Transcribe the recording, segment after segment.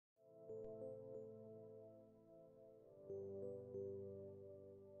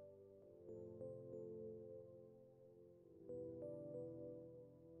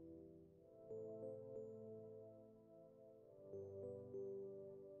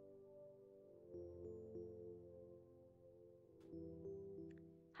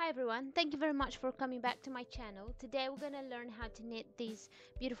everyone, thank you very much for coming back to my channel. Today we're going to learn how to knit these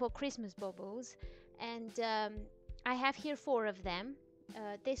beautiful Christmas baubles, and I have here 4 of them.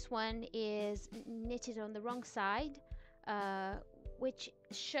 This one is knitted on the wrong side, which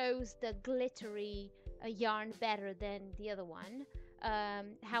shows the glittery yarn better than the other one.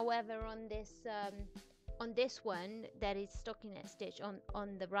 However, on this one that is stockinette stitch on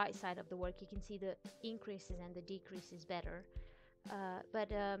the right side of the work, you can see the increases and the decreases better.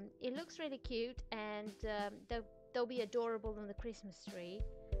 But it looks really cute, and they'll be adorable on the Christmas tree.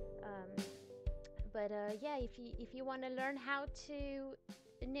 Yeah, if you want to learn how to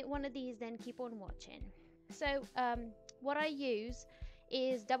knit one of these, then keep on watching. So what I use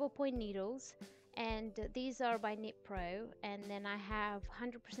is double point needles, and these are by Knit Pro, and then I have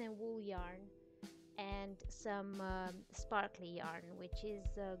 100% wool yarn and some sparkly yarn, which is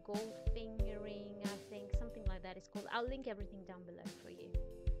gold fingering, I think, something like that it's called. I'll link everything down below for you.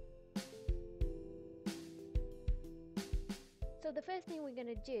 So the first thing we're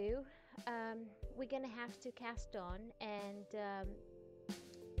going to do, we're going to have to cast on, and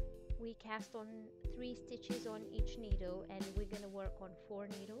we cast on 3 stitches on each needle, and we're going to work on 4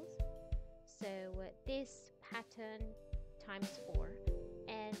 needles. So this pattern times 4,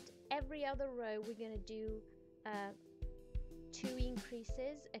 and every other row we're going to do 2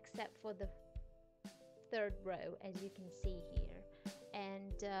 increases, except for the 3rd row, as you can see here,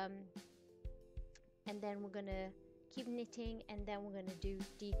 and then we're going to keep knitting, and then we're going to do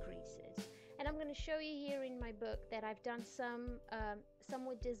decreases. And I'm going to show you here in my book that I've done some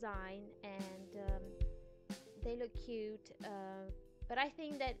with design, and they look cute, but I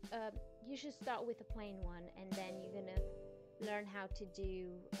think that you should start with a plain one, and then you're going to learn how to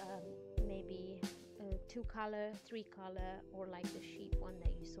do maybe 2 color, 3 color, or like the sheep one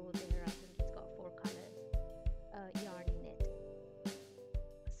that you saw there. I think it's got 4 colors yarn in it.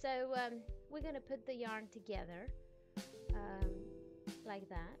 So we're going to put the yarn together like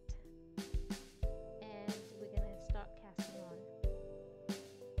that, and we're going to start casting on.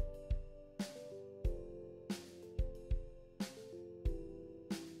 This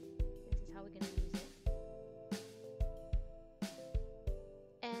is how we're going to use it.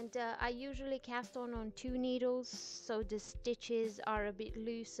 And I usually cast on 2 needles, so the stitches are a bit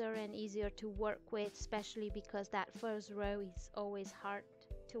looser and easier to work with, especially because that first row is always hard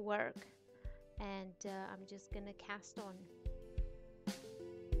to work. And I'm just gonna cast on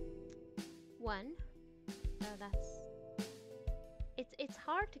 1. It's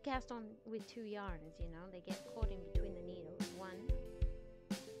hard to cast on with 2 yarns, you know, they get caught in between the needles. 1,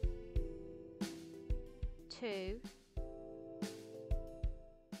 2,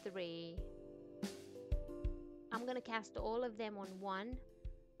 3. I'm gonna cast all of them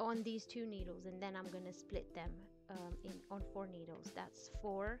on these 2 needles, and then I'm gonna split them on 4 needles. That's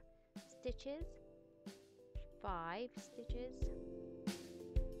 4 stitches, 5 stitches,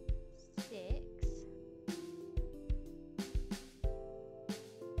 6,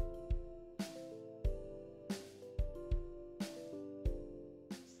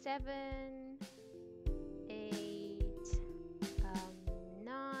 7, 8,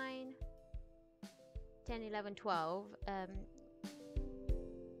 9, 10, 11, 12,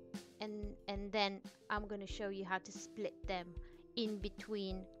 and then I'm going to show you how to split them in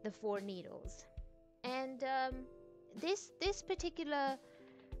between the 4 needles. And this particular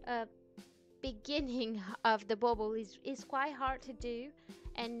beginning of the bauble is quite hard to do,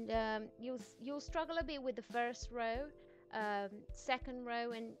 and you'll struggle a bit with the first row, 2nd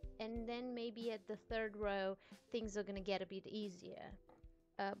row, and then maybe at the 3rd row things are going to get a bit easier.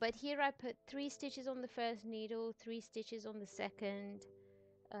 But here I put 3 stitches on the first needle, 3 stitches on the second,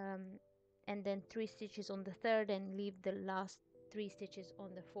 and then 3 stitches on the 3rd, and leave the last 3 stitches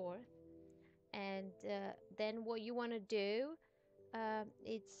on the 4th. And then what you want to do,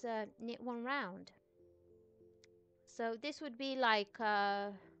 it's knit 1 round. So this would be like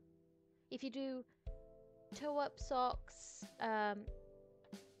if you do toe up socks,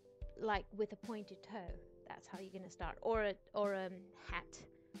 like with a pointed toe, that's how you're going to start, or a hat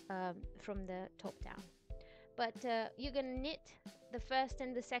from the top down. But you're going to knit the 1st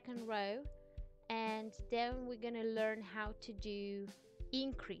and the 2nd row, and then we're going to learn how to do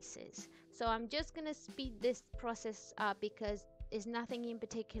increases. So I'm just going to speed this process up because there's nothing in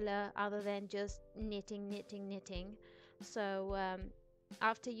particular other than just knitting. So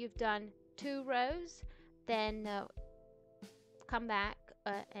after you've done 2 rows, then come back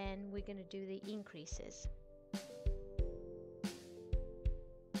and we're going to do the increases.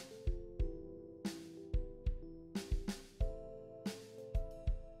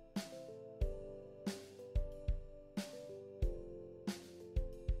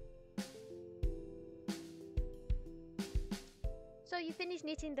 you finish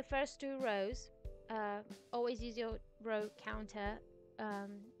knitting the first 2 rows. Always use your row counter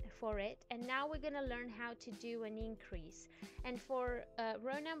for it. And now we're going to learn how to do an increase. And for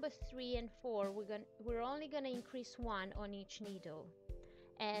row number 3 and 4, we're only going to increase 1 on each needle.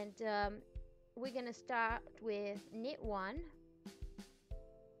 And we're going to start with knit 1,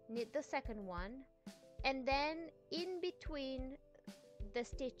 knit the second one, and then in between the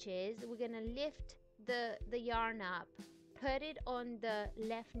stitches we're going to lift the yarn up, put it on the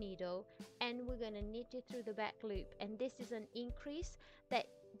left needle, and we're going to knit it through the back loop. And this is an increase that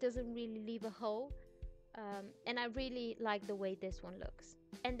doesn't really leave a hole, and I really like the way this one looks.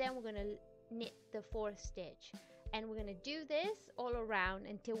 And then we're going to knit the 4th stitch, and we're going to do this all around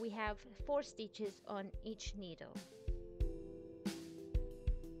until we have 4 stitches on each needle.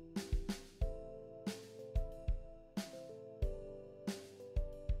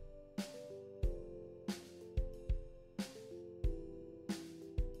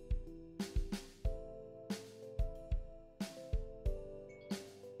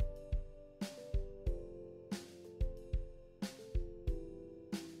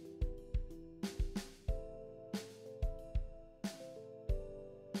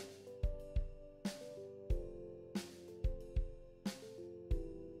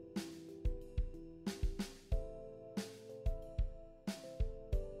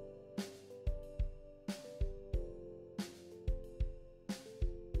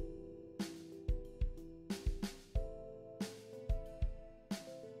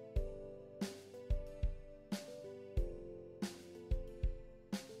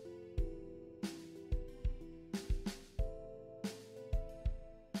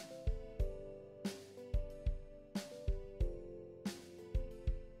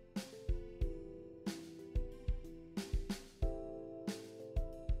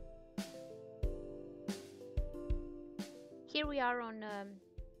 Here we are on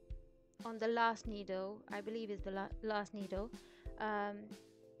the last needle. I believe is the last needle.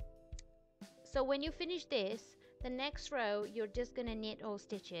 So when you finish this, the next row you're just gonna knit all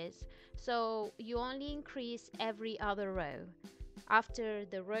stitches. So you only increase every other row. After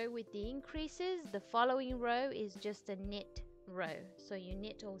the row with the increases, the following row is just a knit row. So you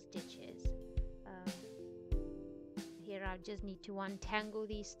knit all stitches. Here I just need to untangle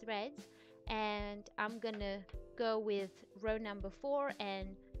these threads, and I'm gonna go with row number 4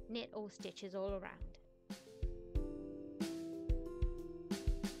 and knit all stitches all around.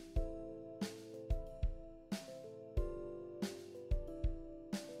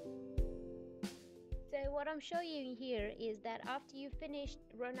 So what I'm showing you here is that after you finish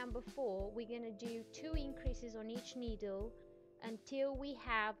row number 4, we're going to do 2 increases on each needle until we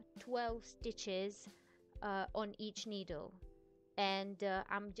have 12 stitches on each needle. And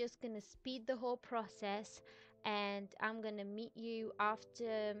I'm just going to speed the whole process, and I'm going to meet you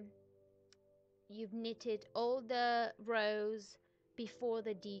after you've knitted all the rows before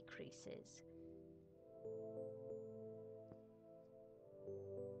the decreases.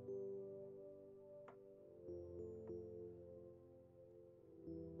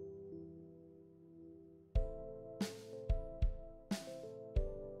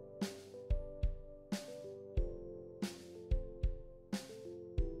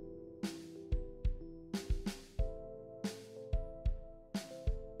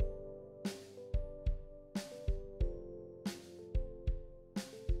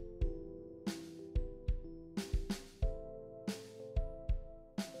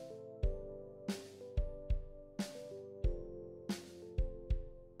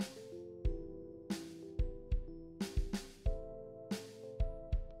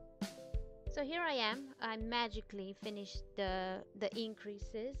 So here I am. I magically finished the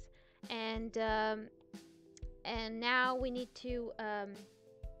increases, and now we need to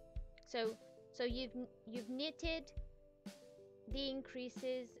so you've knitted the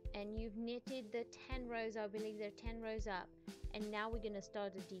increases, and you've knitted the 10 rows. I believe they're 10 rows up, and now we're gonna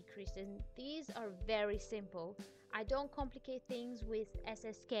start the decreases. And these are very simple. I don't complicate things with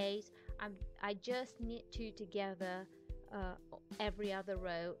SSKs. I just knit 2 together every other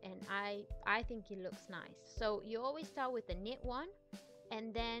row, and I think it looks nice. So you always start with the knit 1,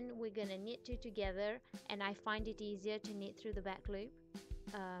 and then we're gonna knit 2 together, and I find it easier to knit through the back loop,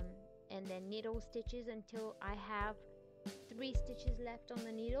 and then knit all stitches until I have 3 stitches left on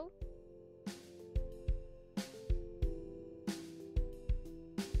the needle.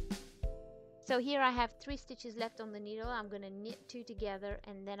 So here I have 3 stitches left on the needle. I'm gonna knit 2 together,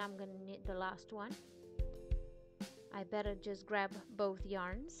 and then I'm gonna knit the last one. I better just grab both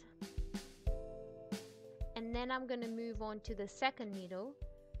yarns, and then I'm going to move on to the second needle,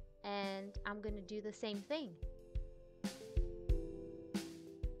 and I'm going to do the same thing.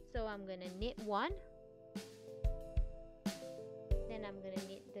 So I'm going to knit one, then I'm going to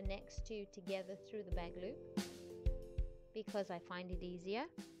knit the next two together through the back loop because I find it easier.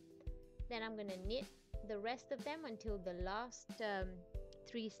 Then I'm going to knit the rest of them until the last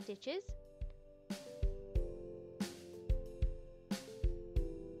 3 stitches.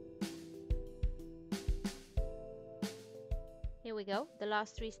 Here we go, the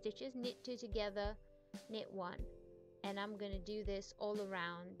last 3 stitches, knit 2 together, knit 1, and I'm going to do this all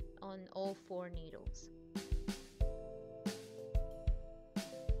around on all 4 needles.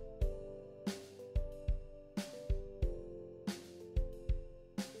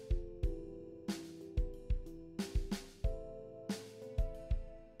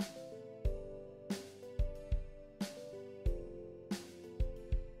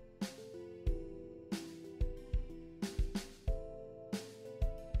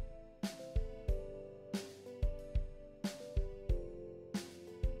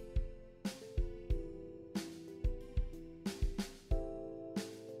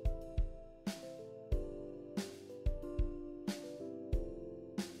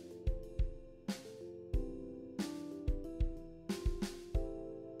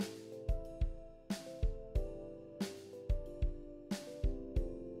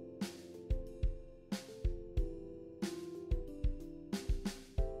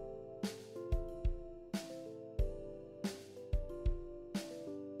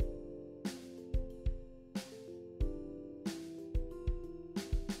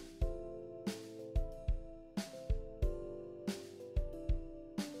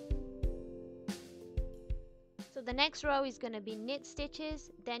 So the next row is going to be knit stitches,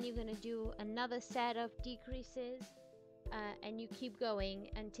 then you're going to do another set of decreases, and you keep going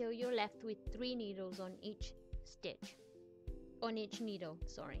until you're left with 3 needles on each stitch, on each needle,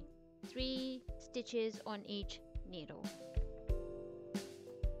 sorry, 3 stitches on each needle.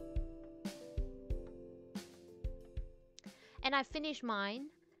 And I finished mine,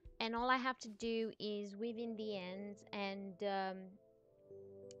 and all I have to do is weave in the ends, and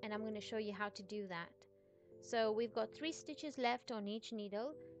I'm going to show you how to do that. So we've got 3 stitches left on each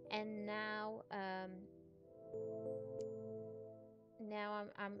needle, and now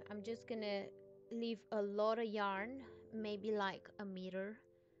I'm just gonna leave a lot of yarn, maybe like a meter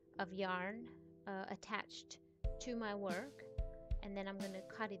of yarn attached to my work, and then I'm gonna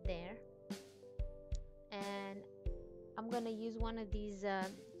cut it there, and I'm gonna use one of these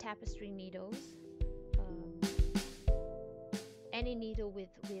tapestry needles, any needle with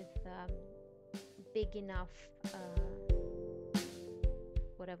big enough,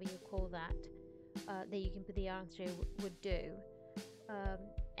 whatever you call that, that you can put the yarn through would do.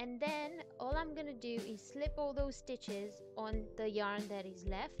 And then all I'm gonna do is slip all those stitches on the yarn that is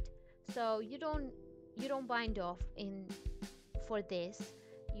left. So you don't bind off for this.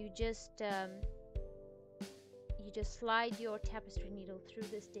 You just slide your tapestry needle through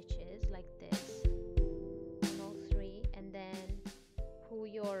the stitches like this on all 3, and then pull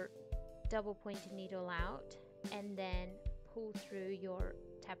your double pointed needle out, and then pull through your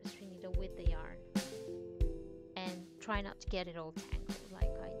tapestry needle with the yarn, and try not to get it all tangled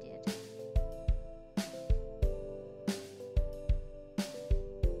like I did.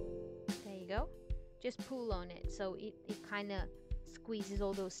 There you go, just pull on it so it kind of squeezes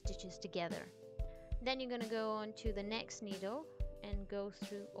all those stitches together. Then you're going to go on to the next needle and go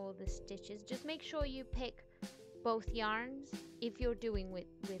through all the stitches. Just make sure you pick both yarns if you're doing with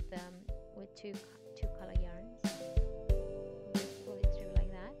two color yarns. Just pull it through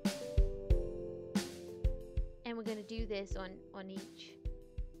like that, and we're going to do this on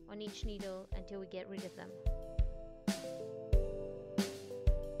each needle until we get rid of them.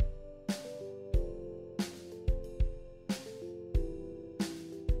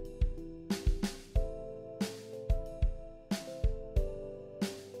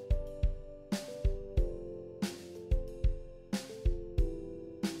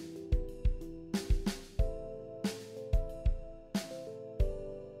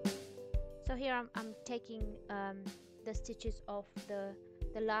 So here I'm taking the stitches off the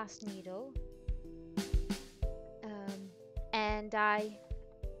last needle, and I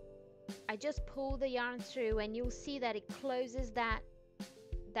just pull the yarn through, and you'll see that it closes that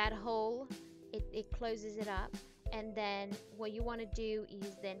hole. It closes it up, and then what you want to do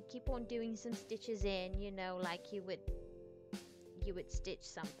is then keep on doing some stitches in, you know, like you would stitch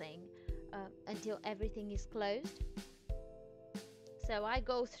something until everything is closed. So I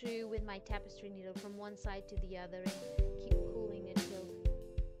go through with my tapestry needle from one side to the other and keep pulling until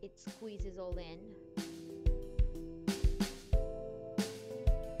it squeezes all in.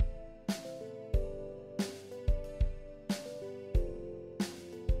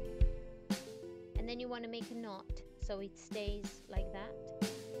 make a knot so it stays like that.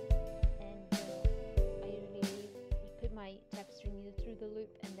 And I usually put my tapestry needle through the loop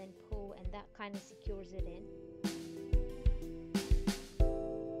and then pull, and that kind of secures it in.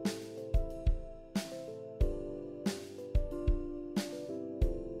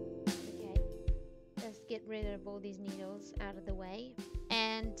 Okay, let's get rid of all these needles out of the way.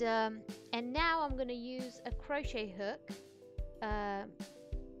 And now I'm going to use a crochet hook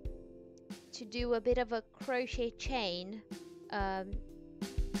to do a bit of a crochet chain,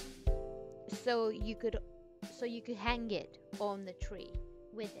 so you could hang it on the tree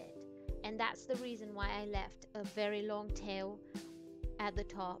with it. And that's the reason why I left a very long tail at the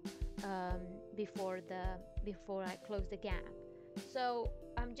top before I close the gap. So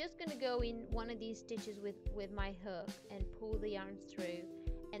I'm just going to go in one of these stitches with my hook and pull the yarn through,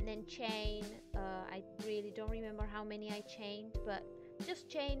 and then chain. I really don't remember how many I chained, but just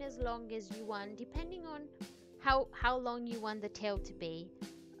chain as long as you want, depending on how long you want the tail to be.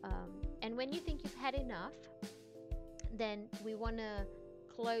 And when you think you've had enough, then we want to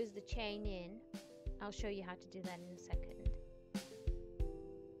close the chain in. I'll show you how to do that in a second.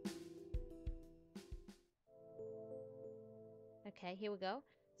 Okay, here we go.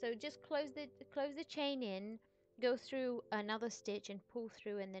 So just close the chain in, go through another stitch and pull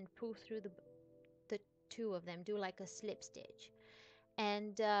through, and then pull through the two of them, do like a slip stitch.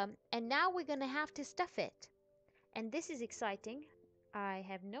 And now we're gonna have to stuff it, and this is exciting. I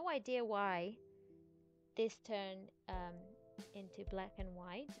have no idea why this turned into black and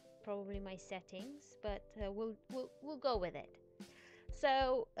white, probably my settings, but we'll go with it.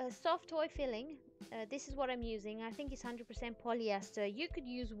 So soft toy filling, this is what I'm using. I think it's 100% polyester. You could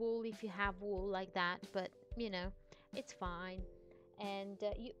use wool if you have wool like that, but you know, it's fine. And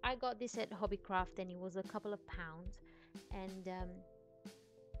I got this at Hobbycraft, and it was a couple of pounds. And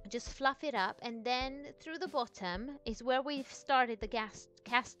just fluff it up, and then through the bottom is where we've started the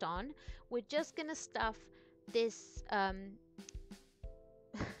cast on. We're just gonna stuff this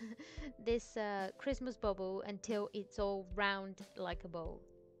this Christmas bauble until it's all round like a bowl.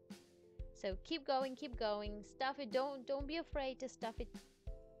 So keep going, stuff it. Don't be afraid to stuff it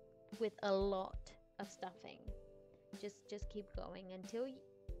with a lot of stuffing. Just keep going until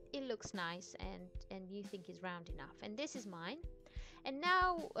it looks nice and you think it's round enough. And this is mine. And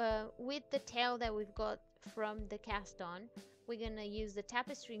now with the tail that we've got from the cast on, we're gonna use the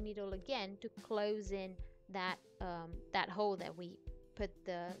tapestry needle again to close in that that hole that we put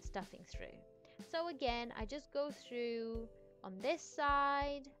the stuffing through. So again, I just go through on this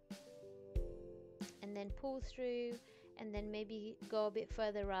side and then pull through, and then maybe go a bit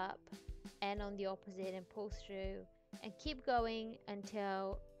further up and on the opposite and pull through, and keep going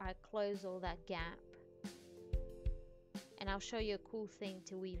until I close all that gap. And I'll show you a cool thing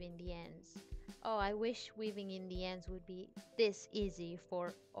to weave in the ends. Oh, I wish weaving in the ends would be this easy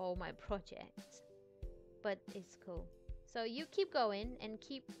for all my projects, but it's cool. So you keep going and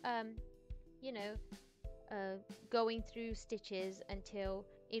keep you know, going through stitches until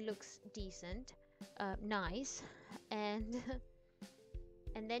it looks decent, nice, and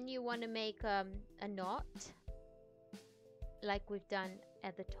and then you want to make a knot like we've done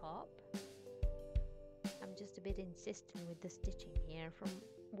at the top. I'm just a bit insistent with the stitching here from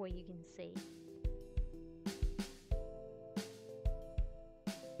what you can see.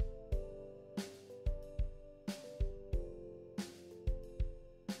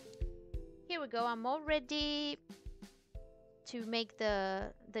 Here we go. I'm all ready to make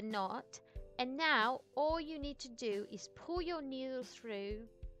the knot, and now all you need to do is pull your needle through,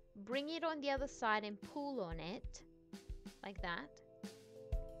 bring it on the other side and pull on it like that,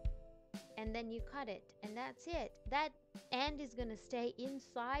 and then you cut it, and that's it. That end is going to stay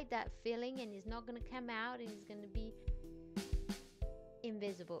inside that filling and is not going to come out, and it's going to be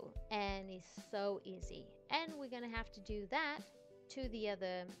invisible, and it's so easy. And we're going to have to do that to the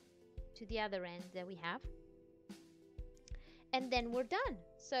other end that we have, and then we're done.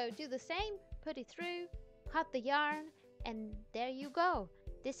 So do the same, put it through, cut the yarn, and there you go.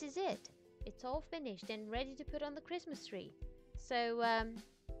 This is it. It's all finished and ready to put on the Christmas tree. So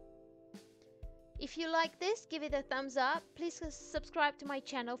if you like this, give it a thumbs up. Please subscribe to my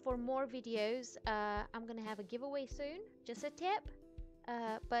channel for more videos. I'm gonna have a giveaway soon, just a tip,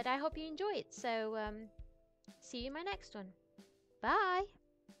 but I hope you enjoy it. So see you in my next one. Bye.